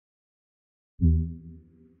Hey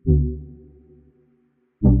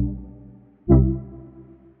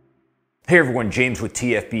everyone, James with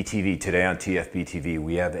TFBTV. Today on TFBTV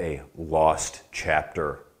we have a lost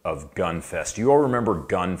chapter of Gunfest. You all remember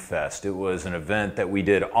Gunfest. It was an event that we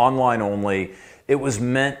did online only. It was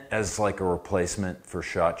meant as like a replacement for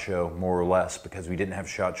SHOT Show, more or less, because we didn't have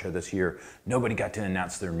SHOT Show this year. Nobody got to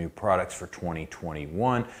announce their new products for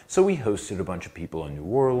 2021, so we hosted a bunch of people in New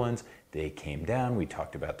Orleans. They came down, we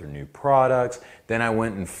talked about their new products. Then I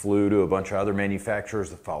went and flew to a bunch of other manufacturers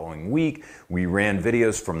the following week. We ran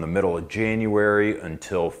videos from the middle of January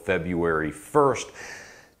until February 1st.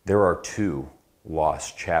 There are two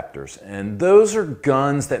lost chapters, and those are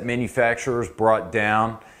guns that manufacturers brought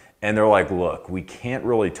down, and they're like, look, we can't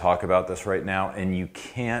really talk about this right now, and you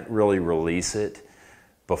can't really release it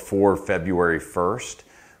before February 1st.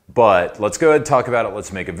 But let's go ahead and talk about it.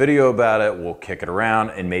 Let's make a video about it. We'll kick it around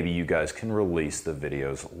and maybe you guys can release the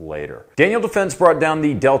videos later. Daniel Defense brought down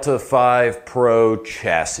the Delta 5 Pro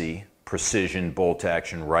chassis, precision bolt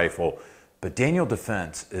action rifle. But Daniel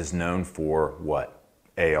Defense is known for what?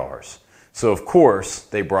 ARs. So of course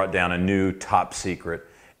they brought down a new top secret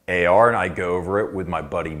AR, and I go over it with my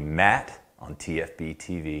buddy Matt on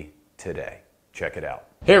TFBTV today. Check it out.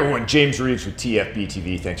 Hey everyone, James Reeves with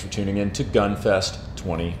TFBTV. Thanks for tuning in to Gunfest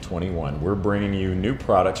 2021. We're bringing you new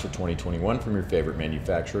products for 2021 from your favorite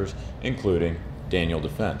manufacturers, including Daniel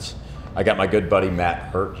Defense. I got my good buddy Matt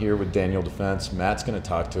Hurt here with Daniel Defense. Matt's going to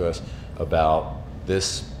talk to us about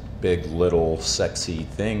this big little sexy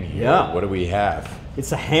thing here. Yeah. What do we have?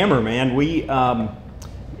 It's a hammer, man.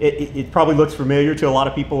 It probably looks familiar to a lot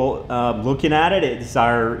of people looking at it. It's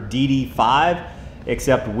our DD5.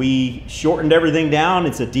 Except we shortened everything down.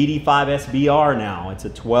 It's a DD5 SBR now. It's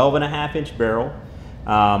a 12.5-inch barrel.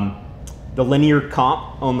 The linear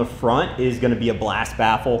comp on the front is going to be a blast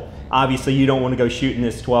baffle. Obviously, you don't want to go shooting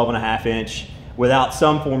this 12.5-inch without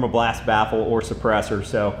some form of blast baffle or suppressor.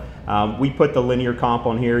 So we put the linear comp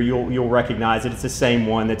on here. You'll recognize it. It's the same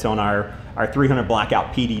one that's on our 300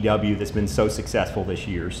 Blackout PDW that's been so successful this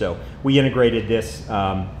year. So we integrated this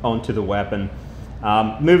onto the weapon.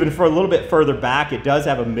 Moving for a little bit further back, it does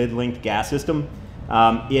have a mid-length gas system.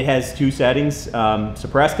 It has two settings,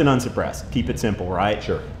 suppressed and unsuppressed. Keep it simple, right?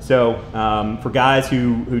 Sure. So for guys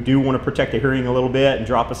who do want to protect the hearing a little bit and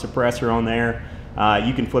drop a suppressor on there,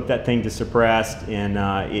 you can flip that thing to suppressed, and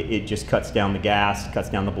it just cuts down the gas, cuts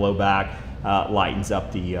down the blowback, lightens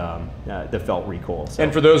up the felt recoil. So.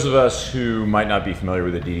 And for those of us who might not be familiar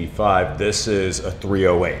with the DD5, this is a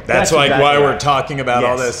 308. That's like exactly why right. we're talking about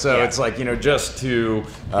all this. So yeah. it's like, just to,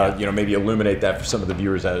 maybe illuminate that for some of the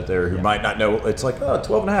viewers out there who might not know. It's like, oh,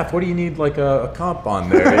 12.5, what do you need like a comp on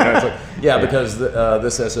there? It's like, because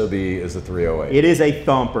this SOB is the 308. It is a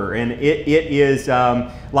thumper, and it is,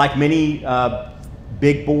 like many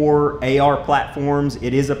big bore AR platforms,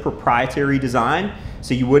 it is a proprietary design.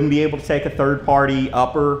 So you wouldn't be able to take a third-party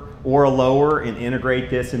upper or a lower and integrate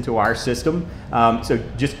this into our system. So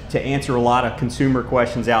just to answer a lot of consumer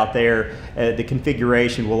questions out there, the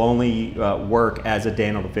configuration will only work as a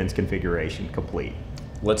Daniel Defense configuration complete.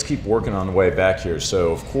 Let's keep working on the way back here.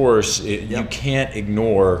 So of course, you can't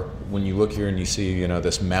ignore when you look here and you see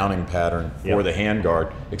this mounting pattern for the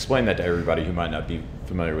handguard. Explain that to everybody who might not be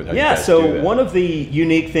familiar with how you guys do that. So one of the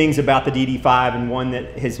unique things about the DD5, and one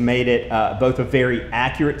that has made it both a very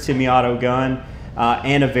accurate semi-auto gun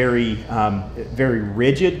and a very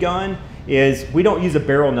rigid gun, is we don't use a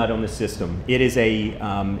barrel nut on the system. It is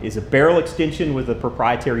a barrel extension with a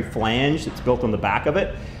proprietary flange that's built on the back of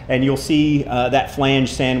it, and you'll see that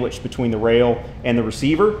flange sandwiched between the rail and the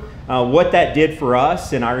receiver. What that did for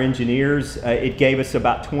us and our engineers, it gave us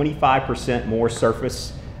about 25% more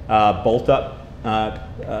surface bolt up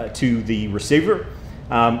to the receiver.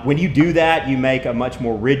 When you do that, you make a much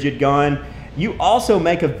more rigid gun. You also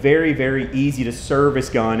make a very, very easy to service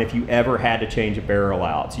gun if you ever had to change a barrel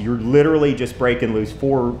out. So you're literally just breaking loose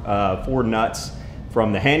four nuts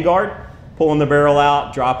from the handguard, pulling the barrel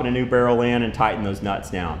out, dropping a new barrel in, and tighten those nuts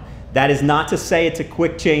down. That is not to say it's a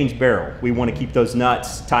quick change barrel. We want to keep those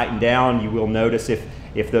nuts tightened down. You will notice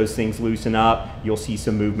if those things loosen up, you'll see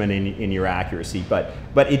some movement in your accuracy. But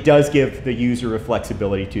it does give the user a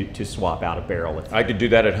flexibility to swap out a barrel. I could do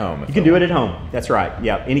that at home. You can do it at home. That's right.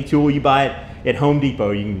 Yeah. Any tool you buy at Home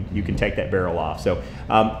Depot, you can take that barrel off. So,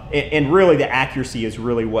 and really the accuracy is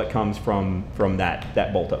really what comes from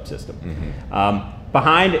that bolt-up system. Mm-hmm.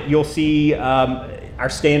 Behind, you'll see our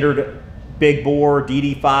standard big bore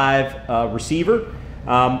DD5 receiver.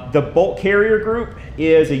 The bolt carrier group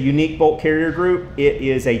is a unique bolt carrier group. It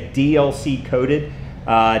is a DLC coated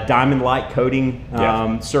diamond light coating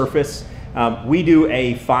surface. We do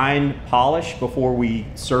a fine polish before we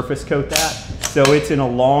surface coat that. So it's in a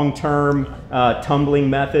long-term tumbling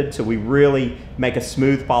method. So we really make a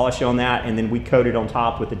smooth polish on that, and then we coat it on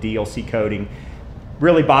top with the DLC coating.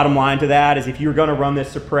 Really, bottom line to that is if you're going to run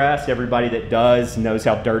this suppressed, everybody that does knows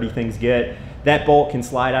how dirty things get. That bolt can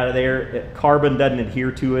slide out of there. Carbon doesn't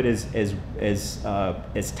adhere to it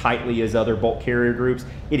as tightly as other bolt carrier groups.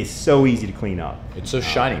 It is so easy to clean up. It's so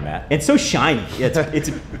shiny, Matt. It's so shiny.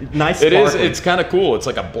 It's nice. It is. It's kind of cool. It's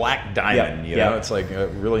like a black diamond. Yep. You know, it's like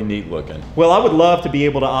really neat looking. Well, I would love to be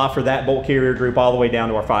able to offer that bolt carrier group all the way down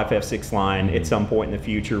to our 5F6 line at some point in the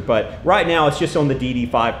future. But right now, it's just on the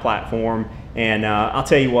DD5 platform, and I'll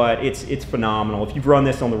tell you what, it's phenomenal. If you've run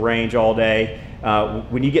this on the range all day.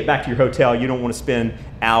 When you get back to your hotel, you don't want to spend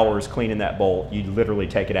hours cleaning that bolt. You literally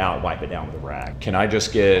take it out and wipe it down with a rag. Can I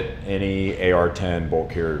just get any AR-10 bolt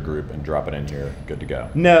carrier group and drop it in here? Good to go.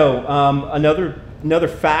 No. Another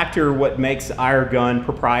factor what makes our gun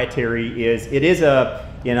proprietary is it is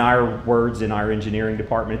in our words, in our engineering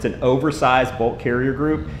department, it's an oversized bolt carrier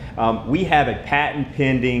group. We have a patent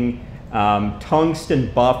pending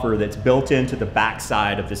tungsten buffer that's built into the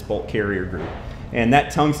backside of this bolt carrier group. And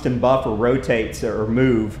that tungsten buffer rotates or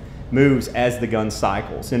moves as the gun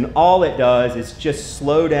cycles. And all it does is just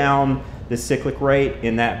slow down the cyclic rate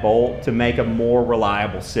in that bolt to make a more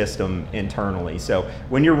reliable system internally. So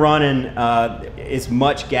when you're running as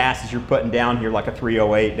much gas as you're putting down here like a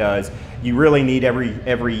 308 does, you really need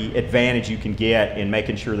every advantage you can get in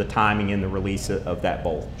making sure the timing and the release of that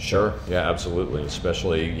bolt. Sure, yeah, absolutely.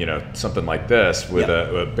 Especially, you know, something like this with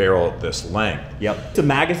a barrel this length. Yep. The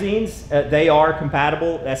magazines, they are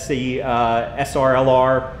compatible. That's the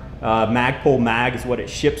SRLR Magpul mag is what it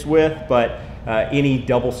ships with, but any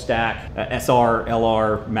double stack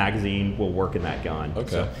SRLR magazine will work in that gun.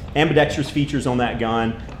 Okay. So, ambidextrous features on that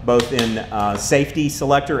gun, both in safety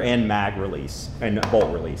selector and mag release and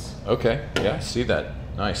bolt release. Okay, yeah, I see that.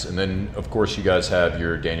 Nice. And then, of course, you guys have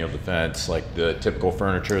your Daniel Defense, like the typical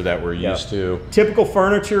furniture that we're used to. Typical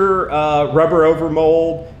furniture, rubber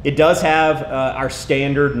overmold. It does have our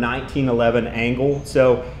standard 1911 angle.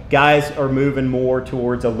 So guys are moving more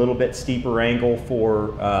towards a little bit steeper angle for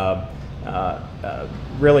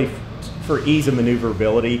really for ease of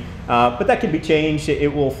maneuverability. But that can be changed.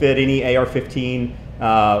 It will fit any AR-15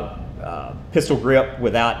 pistol grip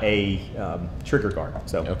without a trigger guard.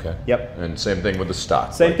 So okay. Yep. And same thing with the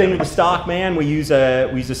stock. Same thing with the stock, man. We use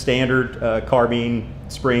a standard carbine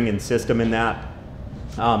spring and system in that.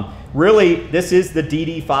 Really, this is the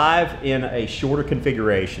DD5 in a shorter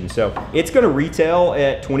configuration. So it's going to retail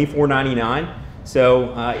at $24.99.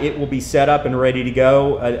 So it will be set up and ready to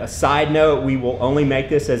go. A side note: we will only make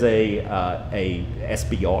this as a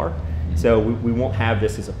SBR. So we won't have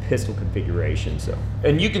this as a pistol configuration. So,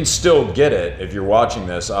 and you can still get it if you're watching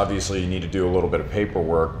this. Obviously, you need to do a little bit of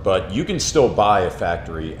paperwork, but you can still buy a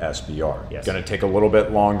factory SBR. Yes. Going to take a little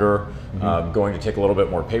bit longer, going to take a little bit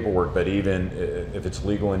more paperwork, but even if it's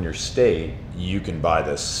legal in your state, you can buy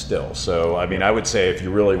this still. So, I mean, I would say if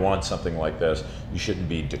you really want something like this, you shouldn't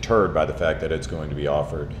be deterred by the fact that it's going to be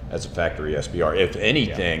offered as a factory SBR. If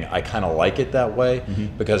anything, I kind of like it that way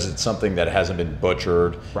because it's something that hasn't been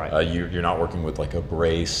butchered. Right. You're not working with like a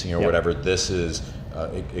brace, you know, whatever. This is,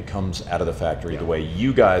 it comes out of the factory the way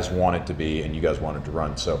you guys want it to be and you guys want it to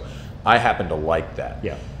run. So I happen to like that.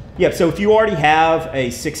 Yeah. Yeah, so if you already have a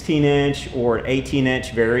 16-inch or an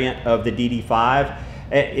 18-inch variant of the DD5,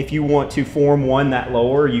 if you want to form one that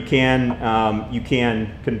lower, you can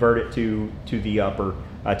convert it to the upper,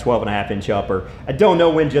 12.5-inch upper. I don't know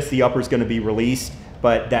when just the upper is going to be released,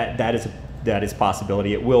 but that is a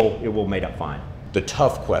possibility. It will made up fine. The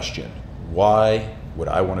tough question: why would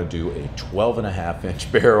I want to do a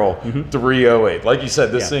 12.5-inch barrel 308? Like you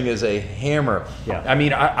said, this thing is a hammer. Yeah. I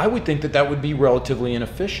mean, I would think that would be relatively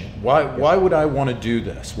inefficient. Why would I want to do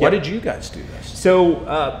this? Why did you guys do this?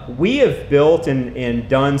 So we have built and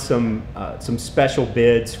done some special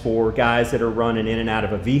bids for guys that are running in and out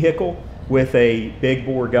of a vehicle with a big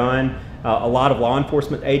bore gun. A lot of law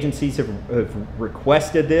enforcement agencies have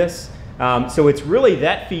requested this. So it's really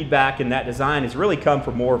that feedback and that design has really come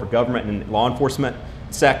from more of a government and law enforcement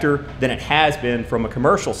sector than it has been from a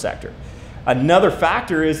commercial sector. Another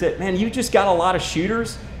factor is that, man, you just got a lot of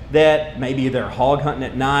shooters that maybe they're hog hunting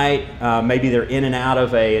at night, maybe they're in and out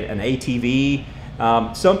of an ATV,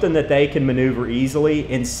 something that they can maneuver easily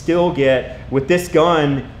and still get, with this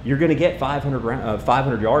gun, you're going to get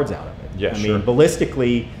 500 yards out of it. Yeah, I mean,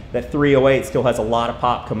 ballistically, that 308 still has a lot of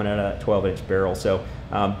pop coming out of that 12-inch barrel. So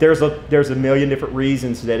there's a million different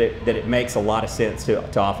reasons that it makes a lot of sense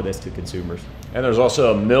to offer this to consumers. And there's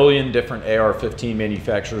also a million different AR-15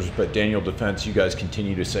 manufacturers, but Daniel Defense, you guys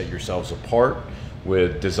continue to set yourselves apart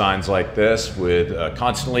with designs like this, with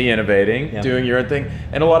constantly innovating, doing your own thing.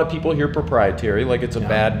 And a lot of people hear proprietary like it's a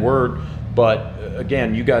bad word, but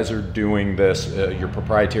again, you guys are doing this, your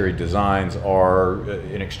proprietary designs are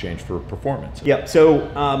in exchange for performance. Yep,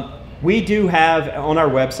 so we do have on our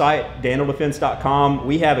website, danieldefense.com,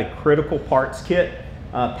 we have a critical parts kit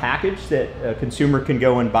package that a consumer can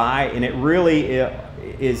go and buy, and it really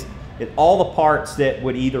is all the parts that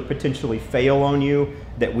would either potentially fail on you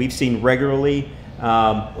that we've seen regularly,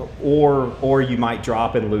 or you might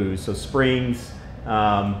drop and lose. So springs,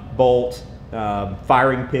 bolt,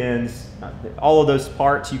 firing pins, all of those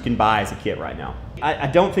parts you can buy as a kit right now. I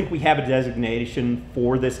don't think we have a designation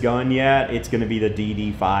for this gun yet. It's going to be the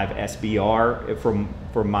DD5 SBR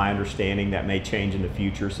from my understanding. That may change in the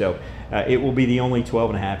future. So it will be the only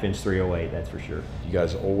 12.5-inch 308, that's for sure. You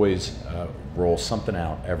guys always roll something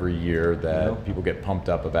out every year that people get pumped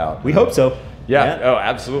up about. We hope so. Yeah, oh,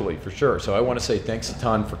 absolutely, for sure. So I want to say thanks a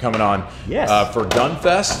ton for coming on for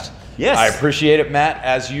Gunfest. Yes. I appreciate it, Matt,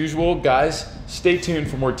 as usual. Guys, stay tuned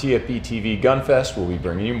for more TFBTV Gunfest. We'll be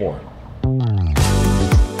bringing you more.